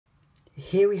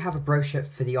Here we have a brochure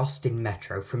for the Austin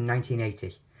Metro from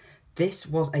 1980. This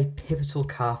was a pivotal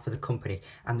car for the company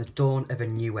and the dawn of a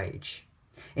new age.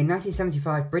 In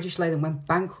 1975, British Leyland went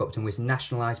bankrupt and was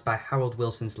nationalised by Harold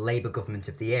Wilson's Labour government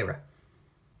of the era.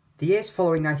 The years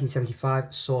following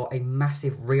 1975 saw a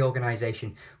massive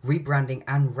reorganisation, rebranding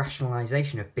and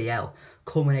rationalisation of BL,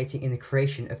 culminating in the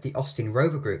creation of the Austin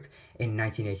Rover Group in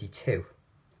 1982.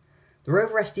 The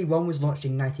Rover SD1 was launched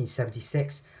in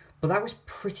 1976, but that was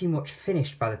pretty much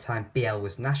finished by the time BL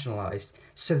was nationalised,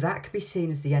 so that can be seen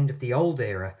as the end of the old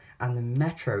era, and the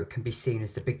Metro can be seen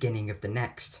as the beginning of the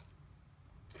next.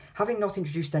 Having not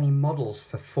introduced any models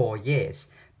for 4 years,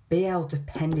 BL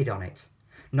depended on it,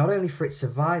 not only for its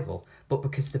survival, but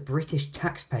because the British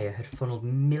taxpayer had funneled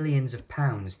millions of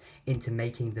pounds into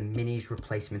making the Mini's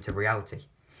replacement a reality.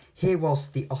 Here was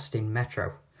the Austin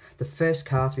Metro, the first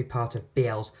car to be part of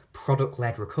BL's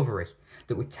product-led recovery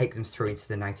that would take them through into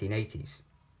the 1980s.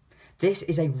 This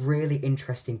is a really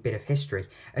interesting bit of history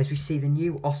as we see the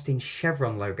new Austin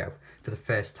Chevron logo for the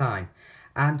first time,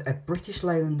 and a British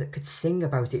Leyland that could sing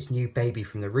about its new baby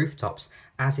from the rooftops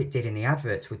as it did in the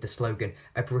adverts with the slogan,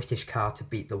 "A British car to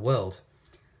beat the world."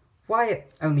 Why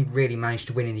it only really managed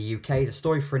to win in the UK is a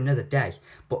story for another day,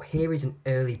 but here is an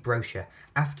early brochure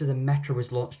after the Metro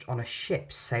was launched on a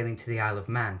ship sailing to the Isle of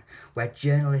Man, where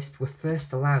journalists were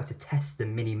first allowed to test the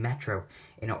Mini Metro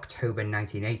in October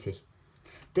 1980.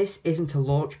 This isn't a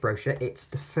launch brochure, it's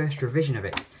the first revision of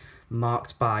it,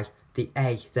 marked by the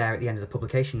A there at the end of the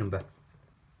publication number.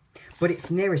 But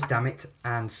it's nearest, damn it,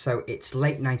 and so it's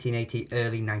late 1980,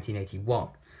 early 1981.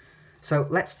 So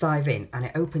let's dive in, and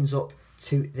it opens up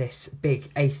to this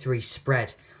big A3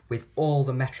 spread with all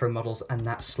the Metro models and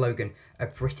that slogan, "A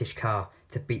British car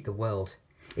to beat the world."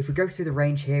 If we go through the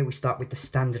range here, we start with the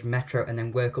standard Metro and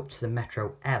then work up to the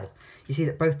Metro L. You see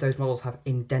that both those models have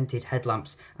indented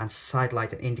headlamps and side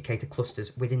light and indicator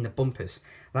clusters within the bumpers.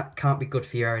 That can't be good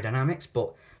for your aerodynamics,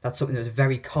 but that's something that was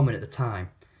very common at the time.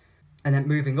 And then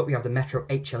moving up, we have the Metro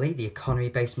HLE, the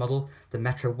economy-based model, the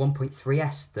Metro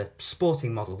 1.3S, the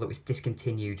sporting model that was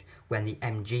discontinued when the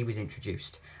MG was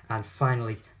introduced, and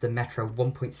finally the Metro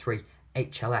 1.3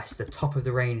 HLS, the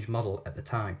top-of-the-range model at the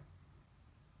time.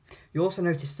 You also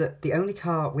notice that the only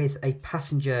car with a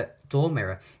passenger door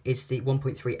mirror is the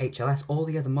 1.3 HLS. All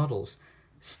the other models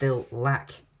still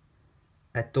lack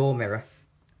a door mirror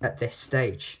at this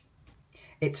stage.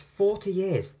 It's 40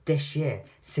 years this year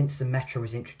since the Metro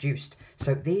was introduced,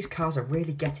 so these cars are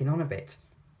really getting on a bit.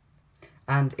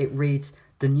 And it reads,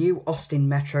 "The new Austin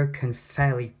Metro can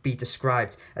fairly be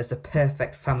described as the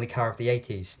perfect family car of the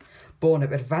 80s. Born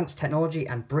of advanced technology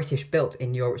and British built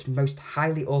in Europe's most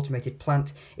highly automated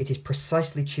plant, it is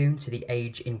precisely tuned to the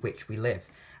age in which we live."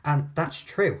 And that's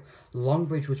true.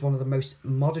 Longbridge was one of the most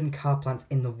modern car plants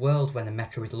in the world when the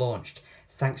Metro was launched,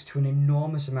 thanks to an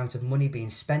enormous amount of money being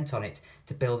spent on it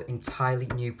to build entirely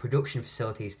new production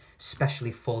facilities,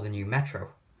 specially for the new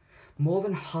Metro. More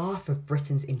than half of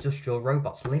Britain's industrial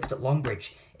robots lived at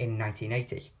Longbridge in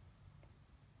 1980.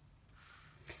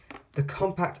 The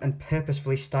compact and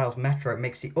purposefully styled Metro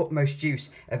makes the utmost use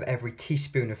of every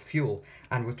teaspoon of fuel,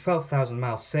 and with 12,000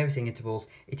 mile servicing intervals,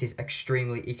 it is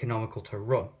extremely economical to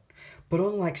run. But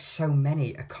unlike so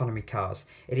many economy cars,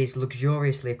 it is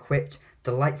luxuriously equipped,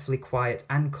 delightfully quiet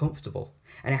and comfortable,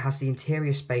 and it has the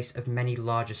interior space of many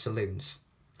larger saloons.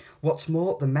 What's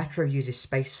more, the Metro uses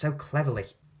space so cleverly,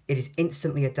 it is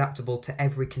instantly adaptable to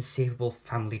every conceivable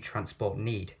family transport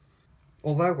need.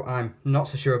 Although I'm not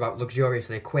so sure about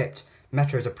luxuriously equipped,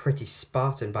 Metros are pretty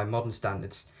Spartan by modern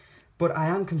standards. But I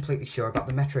am completely sure about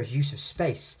the Metro's use of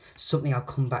space, something I'll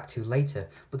come back to later,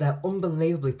 but they're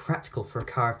unbelievably practical for a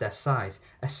car of their size,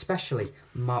 especially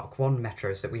Mark I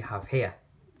Metros that we have here.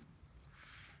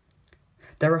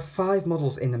 There are 5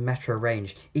 models in the Metro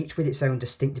range, each with its own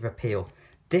distinctive appeal.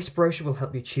 This brochure will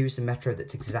help you choose the Metro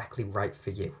that's exactly right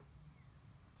for you.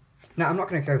 Now, I'm not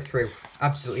going to go through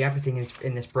absolutely everything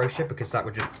in this brochure because that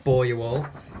would just bore you all.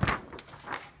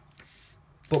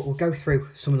 But we'll go through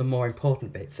some of the more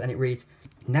important bits, and it reads,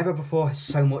 "Never before has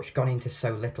so much gone into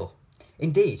so little."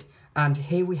 Indeed, and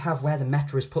here we have where the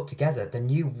Metro is put together, the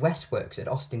new Westworks at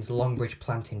Austin's Longbridge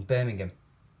plant in Birmingham.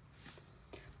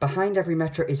 Behind every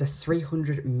Metro is a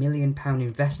 £300 million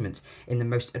investment in the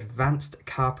most advanced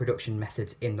car production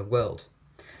methods in the world.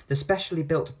 The specially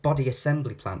built body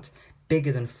assembly plant,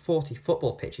 bigger than 40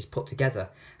 football pitches put together,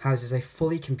 houses a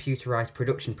fully computerised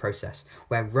production process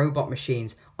where robot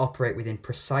machines operate within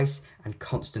precise and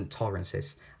constant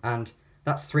tolerances. And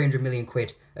that's 300 million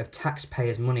quid of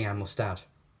taxpayers' money, I must add.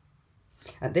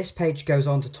 And this page goes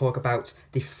on to talk about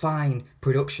the fine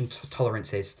production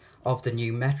tolerances of the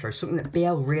new Metro, something that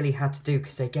BL really had to do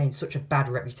because they gained such a bad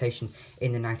reputation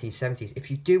in the 1970s.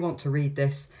 If you do want to read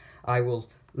this, I will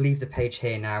leave the page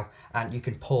here now and you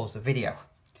can pause the video.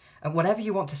 And whatever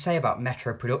you want to say about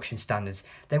Metro production standards,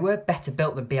 they were better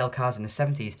built than BL cars in the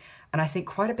 70s, and I think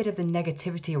quite a bit of the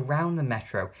negativity around the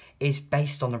Metro is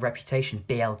based on the reputation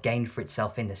BL gained for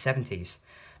itself in the 70s.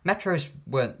 Metros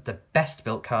weren't the best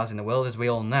built cars in the world, as we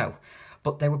all know,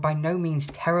 but they were by no means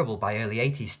terrible by early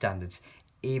 80s standards,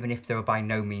 even if they were by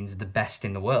no means the best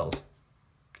in the world.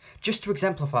 Just to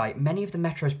exemplify, many of the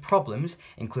Metro's problems,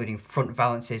 including front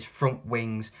valances, front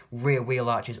wings, rear wheel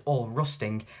arches all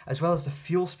rusting, as well as the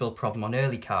fuel spill problem on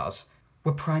early cars,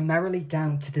 were primarily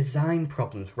down to design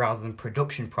problems rather than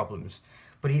production problems,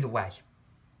 but either way.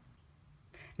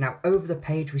 Now over the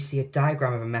page we see a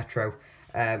diagram of a Metro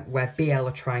where BL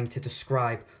are trying to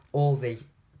describe all the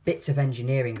bits of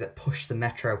engineering that push the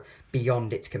Metro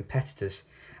beyond its competitors.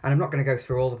 And I'm not going to go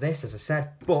through all of this, as I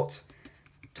said, but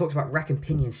talks about rack and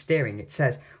pinion steering. It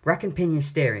says, rack and pinion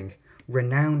steering,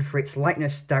 renowned for its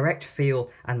lightness, direct feel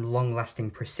and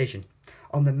long-lasting precision.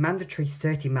 On the mandatory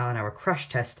 30-mile-an-hour crash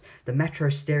test, the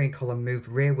Metro's steering column moved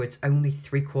rearwards only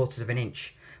 3/4 of an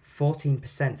inch,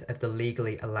 14% of the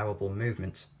legally allowable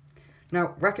movement.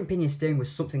 Now, rack and pinion steering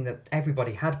was something that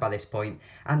everybody had by this point,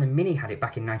 and the Mini had it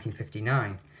back in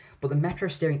 1959. But the Metro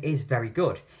steering is very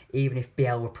good, even if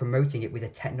BL were promoting it with a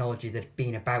technology that had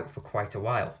been about for quite a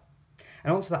while.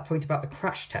 And on to that point about the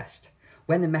crash test.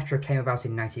 When the Metro came about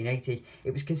in 1980,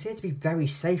 it was considered to be very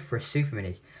safe for a Super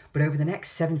Mini, but over the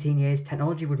next 17 years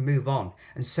technology would move on,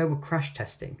 and so would crash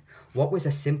testing. What was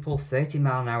a simple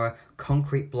 30-mile-an-hour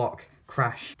concrete block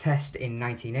crash test in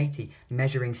 1980,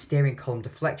 measuring steering column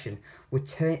deflection, would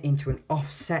turn into an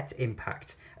offset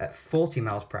impact at 40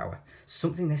 miles per hour,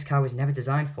 something this car was never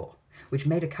designed for, which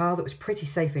made a car that was pretty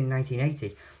safe in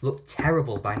 1980 look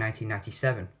terrible by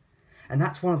 1997. And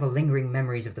that's one of the lingering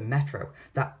memories of the Metro,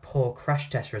 that poor crash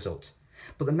test result.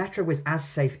 But the Metro was as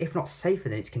safe, if not safer,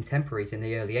 than its contemporaries in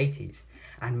the early 80s,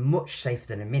 and much safer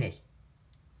than a Mini.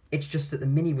 It's just that the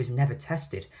Mini was never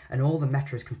tested, and all the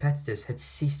Metro's competitors had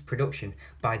ceased production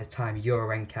by the time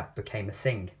Euro NCAP became a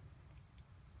thing.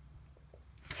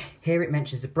 Here it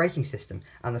mentions the braking system,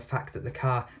 and the fact that the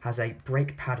car has a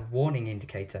brake pad warning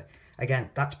indicator. Again,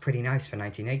 that's pretty nice for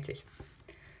 1980.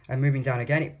 And moving down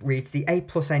again, it reads, the A+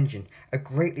 engine, a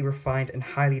greatly refined and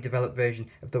highly developed version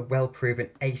of the well-proven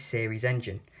A-series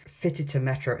engine, fitted to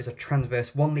Metro as a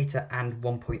transverse 1 litre and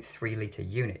 1.3 litre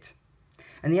unit.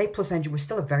 And the A+ engine was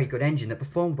still a very good engine that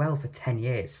performed well for 10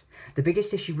 years. The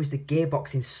biggest issue was the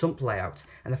gearbox in sump layout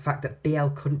and the fact that BL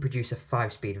couldn't produce a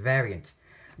 5-speed variant.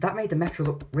 That made the Metro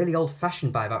look really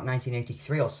old-fashioned by about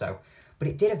 1983 or so, but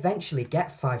it did eventually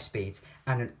get 5 speeds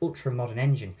and an ultra-modern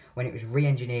engine when it was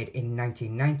re-engineered in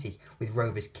 1990 with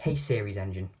Rover's K-Series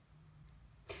engine.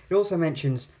 It also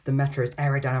mentions the Metro's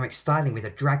aerodynamic styling with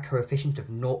a drag coefficient of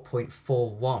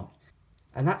 0.41.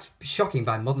 And that's shocking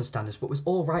by modern standards, but was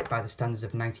alright by the standards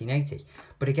of 1980.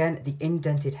 But again, the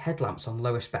indented headlamps on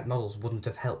lower spec models wouldn't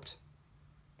have helped.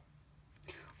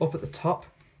 Up at the top,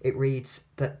 it reads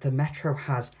that the Metro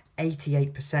has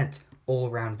 88%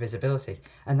 all-round visibility,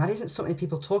 and that isn't something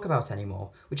people talk about anymore,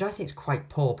 which I think is quite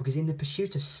poor, because in the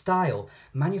pursuit of style,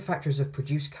 manufacturers have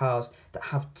produced cars that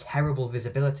have terrible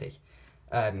visibility.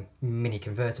 Mini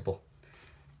convertible.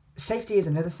 Safety is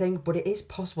another thing, but it is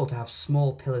possible to have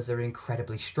small pillars that are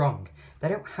incredibly strong. They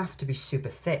don't have to be super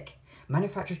thick.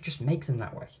 Manufacturers just make them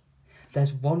that way.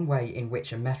 There's one way in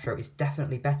which a Metro is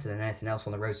definitely better than anything else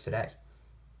on the roads today.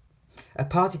 A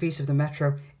party piece of the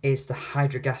Metro is the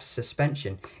hydrogas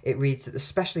suspension. It reads that the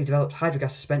specially developed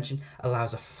hydrogas suspension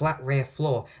allows a flat rear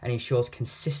floor and ensures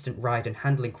consistent ride and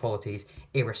handling qualities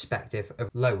irrespective of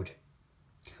load.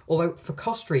 Although, for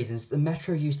cost reasons, the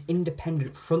Metro used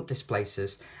independent front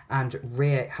displacers and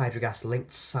rear hydrogas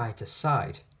linked side to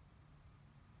side.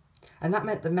 And that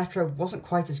meant the Metro wasn't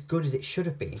quite as good as it should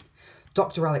have been.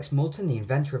 Dr. Alex Moulton, the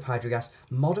inventor of hydrogas,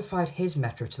 modified his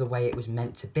Metro to the way it was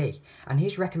meant to be, and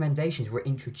his recommendations were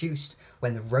introduced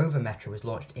when the Rover Metro was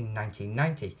launched in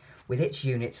 1990, with its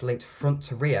units linked front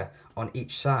to rear on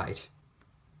each side.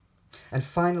 And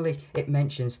finally, it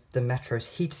mentions the Metro's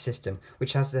heater system,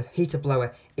 which has the heater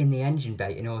blower in the engine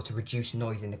bay in order to reduce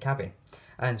noise in the cabin.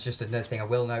 And just another thing I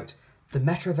will note, the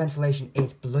Metro ventilation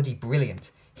is bloody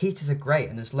brilliant. Heaters are great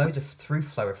and there's loads of through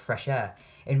flow of fresh air.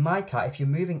 In my car, if you're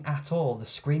moving at all, the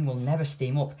screen will never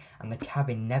steam up and the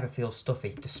cabin never feels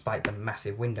stuffy despite the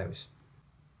massive windows.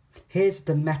 Here's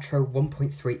the Metro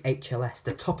 1.3 HLS,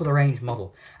 the top of the range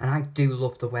model, and I do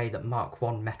love the way that Mark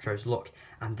 1 Metros look,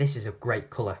 and this is a great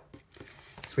colour.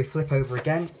 So we flip over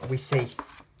again, we see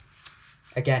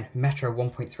Again, Metro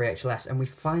 1.3 HLS, and we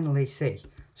finally see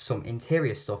some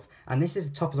interior stuff. And this is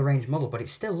a top of the range model, but it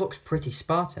still looks pretty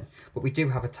Spartan. But we do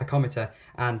have a tachometer,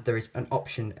 and there is an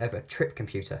option of a trip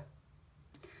computer.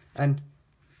 And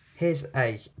here's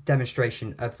a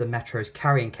demonstration of the Metro's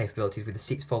carrying capabilities with the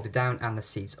seats folded down and the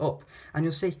seats up. And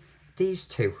you'll see these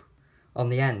two on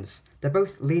the ends. They're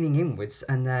both leaning inwards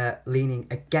and they're leaning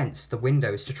against the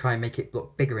windows to try and make it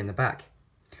look bigger in the back.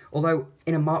 Although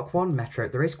in a Mark 1 Metro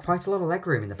there is quite a lot of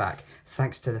legroom in the back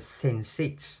thanks to the thin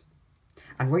seats.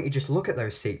 And won't you just look at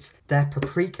those seats, they're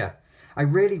paprika. I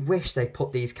really wish they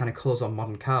put these kind of colours on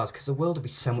modern cars because the world would be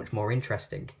so much more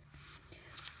interesting.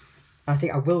 And I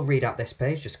think I will read out this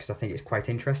page just because I think it's quite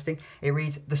interesting. It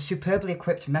reads, "The superbly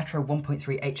equipped Metro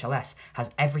 1.3 HLS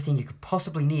has everything you could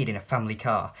possibly need in a family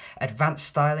car. Advanced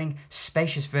styling,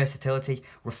 spacious versatility,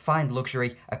 refined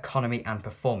luxury, economy and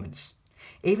performance.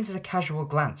 Even to the casual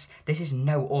glance, this is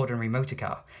no ordinary motor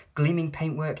car. Gleaming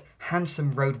paintwork,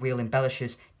 handsome road wheel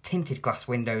embellishers, tinted glass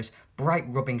windows, bright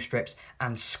rubbing strips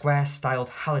and square-styled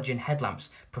halogen headlamps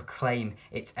proclaim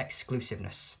its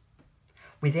exclusiveness.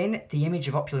 Within, the image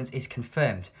of opulence is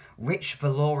confirmed. Rich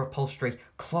velour upholstery,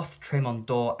 cloth trim on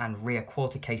door and rear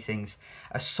quarter casings,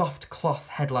 a soft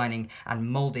cloth headlining and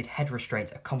moulded head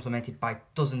restraints are complemented by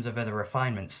dozens of other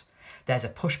refinements. There's a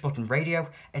push-button radio,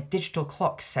 a digital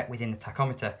clock set within the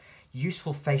tachometer,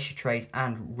 useful fascia trays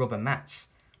and rubber mats.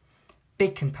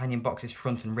 Big companion boxes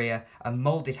front and rear, a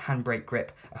moulded handbrake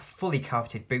grip, a fully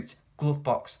carpeted boot, glove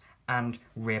box and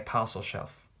rear parcel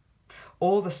shelf.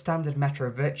 All the standard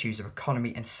Metro virtues of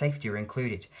economy and safety are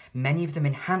included, many of them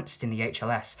enhanced in the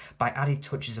HLS by added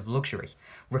touches of luxury.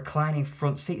 Reclining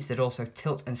front seats that also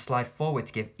tilt and slide forward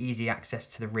to give easy access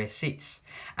to the rear seats,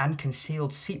 and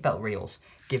concealed seatbelt reels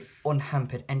give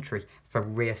unhampered entry for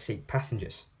rear seat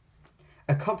passengers.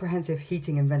 A comprehensive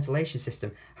heating and ventilation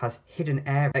system has hidden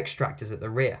air extractors at the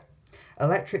rear.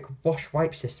 Electric wash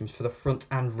wipe systems for the front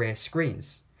and rear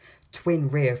screens. Twin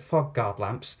rear fog guard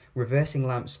lamps, reversing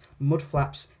lamps, mud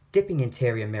flaps, dipping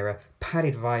interior mirror,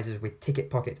 padded visors with ticket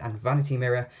pocket and vanity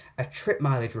mirror, a trip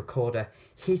mileage recorder,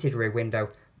 heated rear window,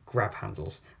 grab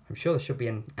handles. I'm sure there should be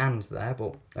an "and" there,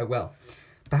 but oh well.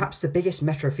 Perhaps the biggest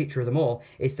Metro feature of them all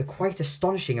is the quite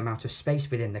astonishing amount of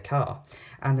space within the car,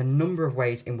 and the number of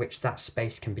ways in which that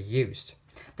space can be used.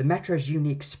 The Metro's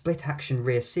unique split-action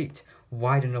rear seat,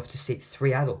 wide enough to seat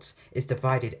 3 adults, is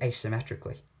divided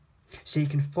asymmetrically. So you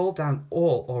can fold down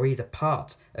all or either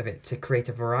part of it to create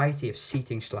a variety of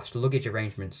seating/luggage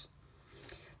arrangements.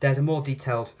 There's a more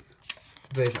detailed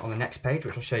version on the next page,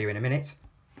 which I'll show you in a minute.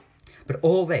 But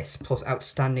all this, plus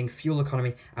outstanding fuel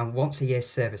economy and once-a-year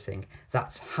servicing,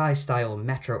 that's high-style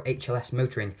Metro HLS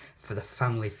motoring for the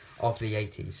family of the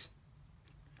 80s.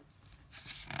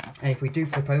 And if we do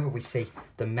flip over, we see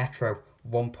the Metro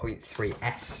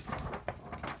 1.3S.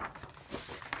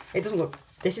 It doesn't look...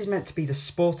 This is meant to be the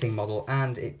sporting model,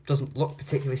 and it doesn't look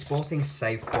particularly sporting,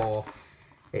 save for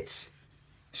its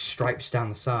stripes down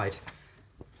the side.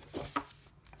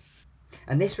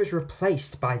 And this was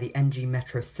replaced by the MG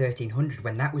Metro 1300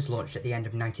 when that was launched at the end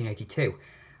of 1982.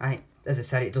 And it, as I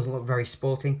said, it doesn't look very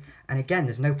sporting. And again,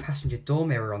 there's no passenger door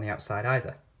mirror on the outside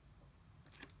either.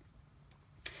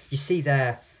 You see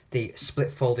there the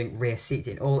split folding rear seat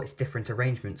in all its different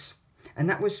arrangements. And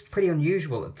that was pretty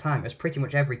unusual at the time, as pretty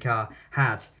much every car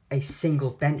had a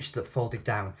single bench that folded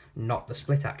down, not the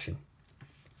split action.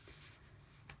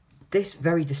 This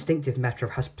very distinctive Metro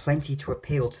has plenty to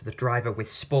appeal to the driver with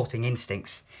sporting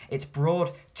instincts. Its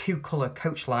broad two-colour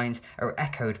coach lines are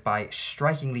echoed by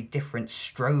strikingly different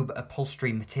strobe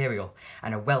upholstery material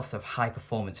and a wealth of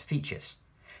high-performance features.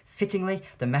 Fittingly,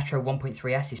 the Metro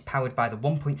 1.3S is powered by the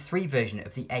 1.3 version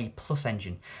of the A+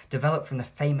 engine, developed from the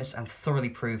famous and thoroughly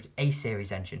proved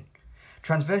A-series engine.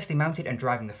 Transversely mounted and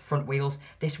driving the front wheels,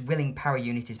 this willing power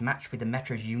unit is matched with the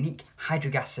Metro's unique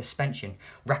hydrogas suspension,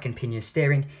 rack and pinion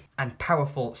steering, and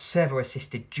powerful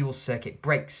servo-assisted dual-circuit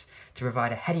brakes to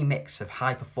provide a heady mix of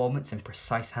high performance and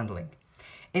precise handling.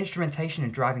 Instrumentation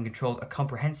and driving controls are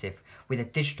comprehensive, with a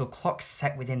digital clock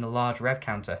set within the large rev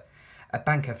counter, a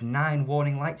bank of 9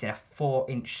 warning lights in a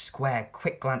 4-inch square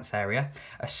quick glance area,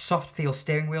 a soft feel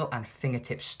steering wheel and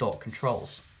fingertip stalk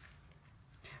controls.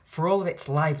 For all of its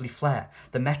lively flair,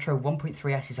 the Metro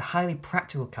 1.3S is a highly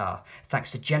practical car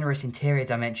thanks to generous interior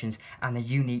dimensions and the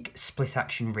unique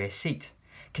split-action rear seat.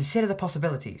 Consider the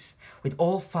possibilities. With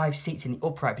all 5 seats in the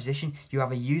upright position, you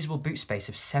have a usable boot space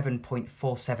of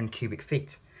 7.47 cubic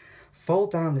feet.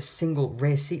 Fold down the single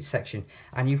rear seat section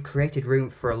and you've created room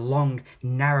for a long,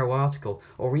 narrow article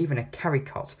or even a carry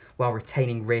cot while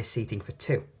retaining rear seating for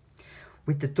 2.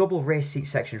 With the double rear seat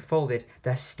section folded,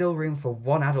 there's still room for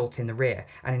 1 adult in the rear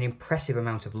and an impressive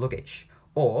amount of luggage.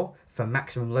 Or, for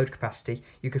maximum load capacity,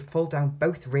 you could fold down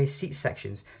both rear seat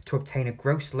sections to obtain a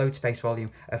gross load space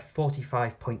volume of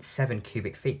 45.7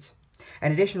 cubic feet.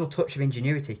 An additional touch of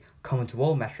ingenuity, common to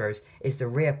all metros, is the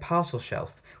rear parcel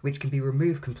shelf, which can be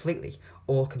removed completely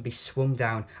or can be swung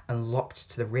down and locked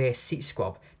to the rear seat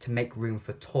squab to make room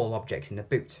for tall objects in the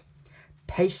boot.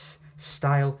 Pace,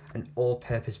 style and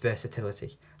all-purpose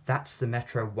versatility. That's the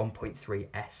Metro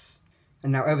 1.3S.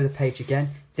 And now over the page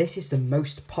again, this is the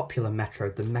most popular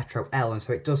Metro, the Metro L, and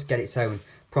so it does get its own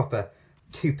proper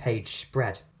 2-page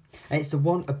spread. And it's the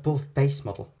one above base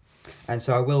model. And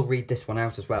so I will read this one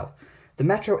out as well. The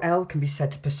Metro L can be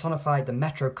said to personify the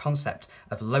Metro concept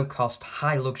of low-cost,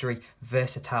 high-luxury,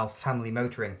 versatile family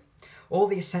motoring. All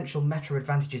the essential Metro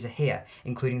advantages are here,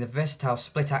 including the versatile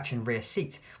split-action rear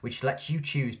seat, which lets you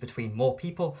choose between more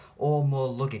people or more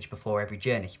luggage before every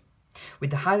journey. With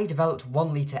the highly developed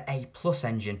 1-litre A+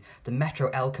 engine, the Metro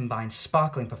L combines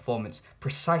sparkling performance,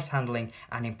 precise handling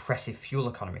and impressive fuel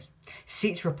economy.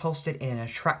 Seats are upholstered in an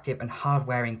attractive and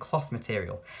hard-wearing cloth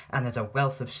material, and there's a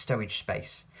wealth of stowage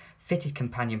space. Fitted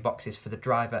companion boxes for the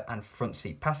driver and front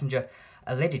seat passenger,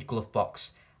 a lidded glove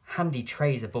box, handy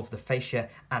trays above the fascia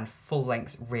and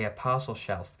full-length rear parcel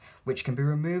shelf, which can be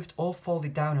removed or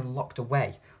folded down and locked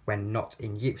away when not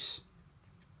in use.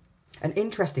 And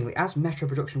interestingly, as Metro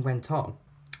production went on,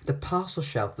 the parcel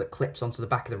shelf that clips onto the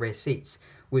back of the rear seats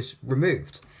was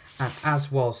removed, and as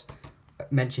was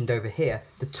mentioned over here,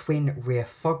 the twin rear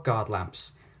fog guard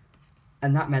lamps.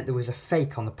 And that meant there was a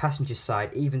fake on the passenger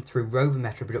side even through Rover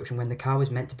Metro production when the car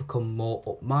was meant to become more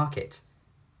upmarket.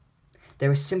 There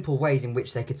were simple ways in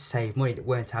which they could save money that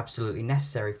weren't absolutely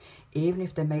necessary, even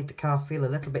if they made the car feel a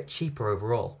little bit cheaper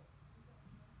overall.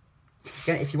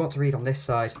 Again, if you want to read on this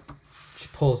side,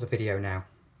 just pause the video now.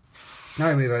 Now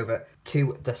we move over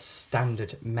to the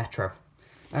standard Metro.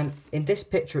 And in this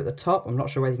picture at the top, I'm not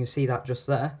sure whether you can see that just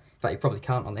there. In fact, you probably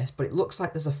can't on this, but it looks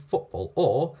like there's a football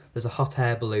or there's a hot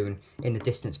air balloon in the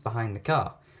distance behind the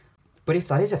car. But if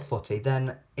that is a footy,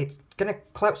 then it's going to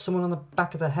clout someone on the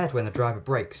back of the head when the driver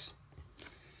brakes.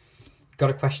 Got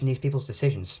to question these people's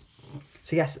decisions.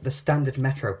 So yes, the standard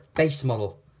Metro, base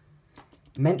model.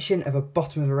 Mention of a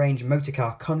bottom-of-the-range motor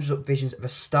car conjures up visions of a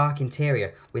stark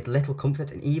interior with little comfort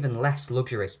and even less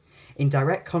luxury. In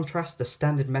direct contrast, the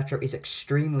standard Metro is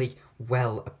extremely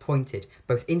well appointed,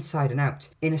 both inside and out,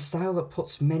 in a style that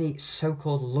puts many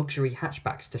so-called luxury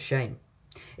hatchbacks to shame.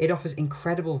 It offers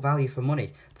incredible value for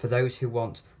money for those who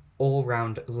want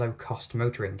all-round low-cost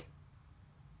motoring.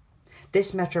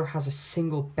 This Metro has a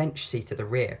single bench seat at the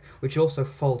rear, which also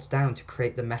folds down to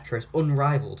create the Metro's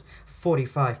unrivaled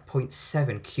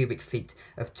 45.7 cubic feet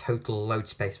of total load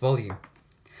space volume.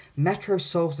 Metro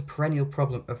solves the perennial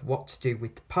problem of what to do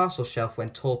with the parcel shelf when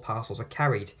tall parcels are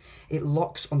carried. It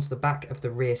locks onto the back of the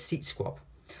rear seat squab.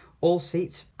 All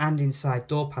seats and inside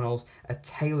door panels are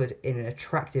tailored in an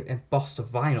attractive embossed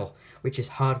vinyl, which is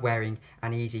hard-wearing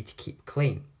and easy to keep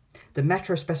clean. The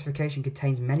Metro specification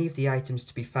contains many of the items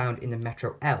to be found in the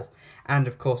Metro L, and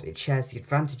of course it shares the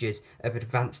advantages of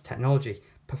advanced technology,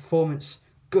 performance,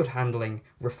 good handling,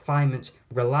 refinement,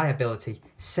 reliability,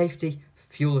 safety,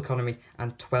 fuel economy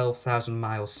and 12,000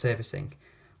 miles servicing.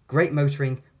 Great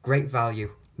motoring, great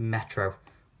value, Metro.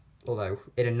 Although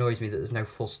it annoys me that there's no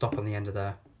full stop on the end of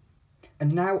there.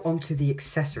 And now onto the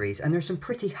accessories, and there's some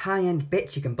pretty high-end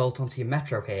bits you can bolt onto your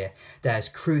Metro here. There's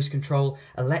cruise control,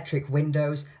 electric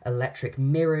windows, electric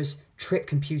mirrors, trip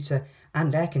computer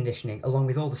and air conditioning, along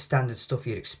with all the standard stuff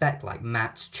you'd expect like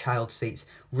mats, child seats,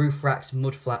 roof racks,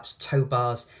 mud flaps, tow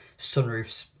bars,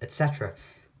 sunroofs, etc.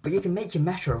 But you can make your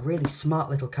Metro a really smart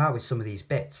little car with some of these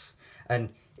bits. And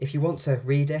if you want to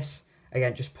read this,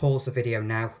 again just pause the video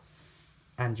now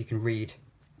and you can read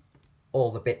all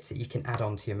the bits that you can add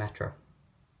on to your Metro.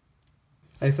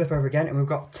 Then we flip over again and we've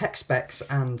got tech specs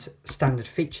and standard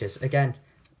features. Again,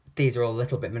 these are all a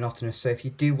little bit monotonous, so if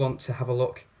you do want to have a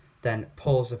look, then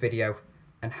pause the video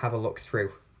and have a look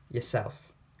through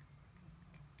yourself.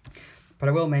 But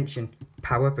I will mention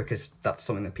power because that's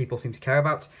something that people seem to care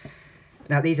about.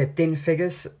 Now these are DIN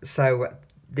figures, so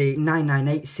the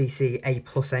 998cc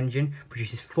A+ engine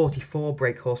produces 44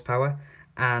 brake horsepower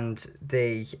and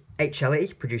the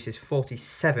HLE produces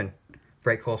 47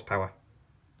 brake horsepower.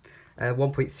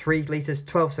 1.3 litres,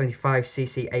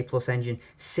 1275cc A+ engine,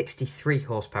 63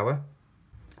 horsepower.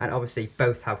 And obviously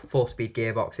both have 4-speed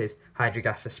gearboxes,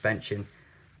 hydrogas suspension,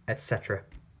 etc.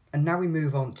 And now we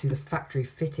move on to the factory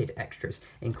fitted extras,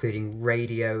 including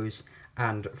radios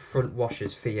and front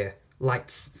washers for your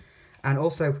lights, and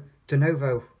also de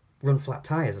novo run flat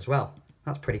tyres as well.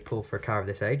 That's pretty cool for a car of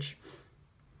this age.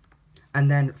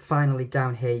 And then finally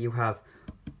down here you have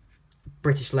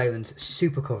British Leyland's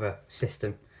supercover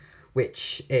system,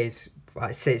 which is,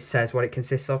 it says what it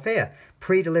consists of here.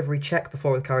 Pre-delivery check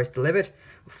before the car is delivered,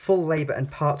 full labour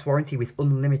and parts warranty with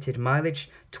unlimited mileage,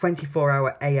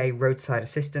 24-hour AA roadside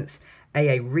assistance,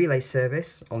 AA relay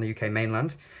service on the UK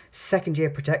mainland, second year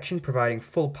protection providing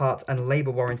full parts and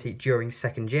labour warranty during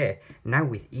second year, now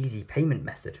with easy payment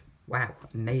method. Wow,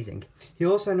 amazing.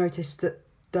 You'll also notice that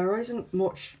there isn't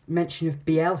much mention of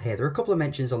BL here. There are a couple of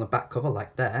mentions on the back cover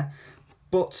like there,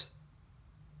 but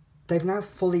they've now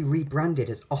fully rebranded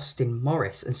as Austin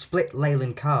Morris and split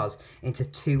Leyland cars into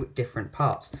two different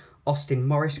parts. Austin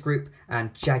Morris Group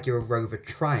and Jaguar Rover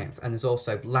Triumph, and there's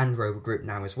also Land Rover Group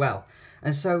now as well.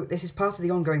 And so this is part of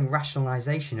the ongoing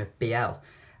rationalisation of BL,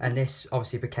 and this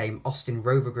obviously became Austin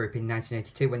Rover Group in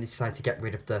 1982 when they decided to get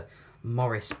rid of the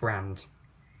Morris brand.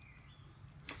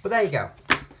 But there you go,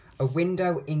 a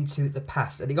window into the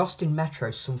past at the Austin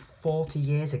Metro some 40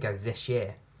 years ago this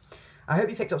year. I hope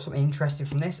you picked up something interesting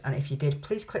from this, and if you did,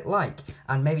 please click like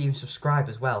and maybe even subscribe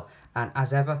as well. And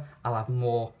as ever, I'll have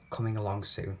more coming along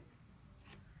soon.